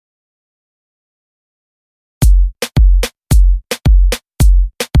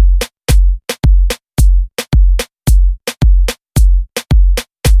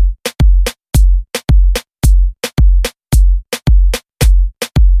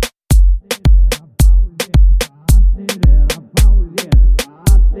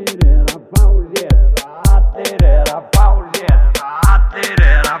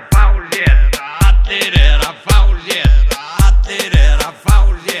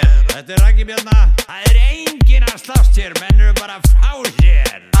ekki Bjarna. Það enginn að slást hér, menn eru bara að fá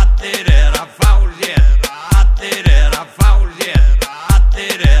sér. Allir að fá sér, allir að fá sér,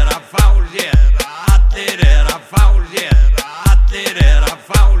 allir að fá sér, allir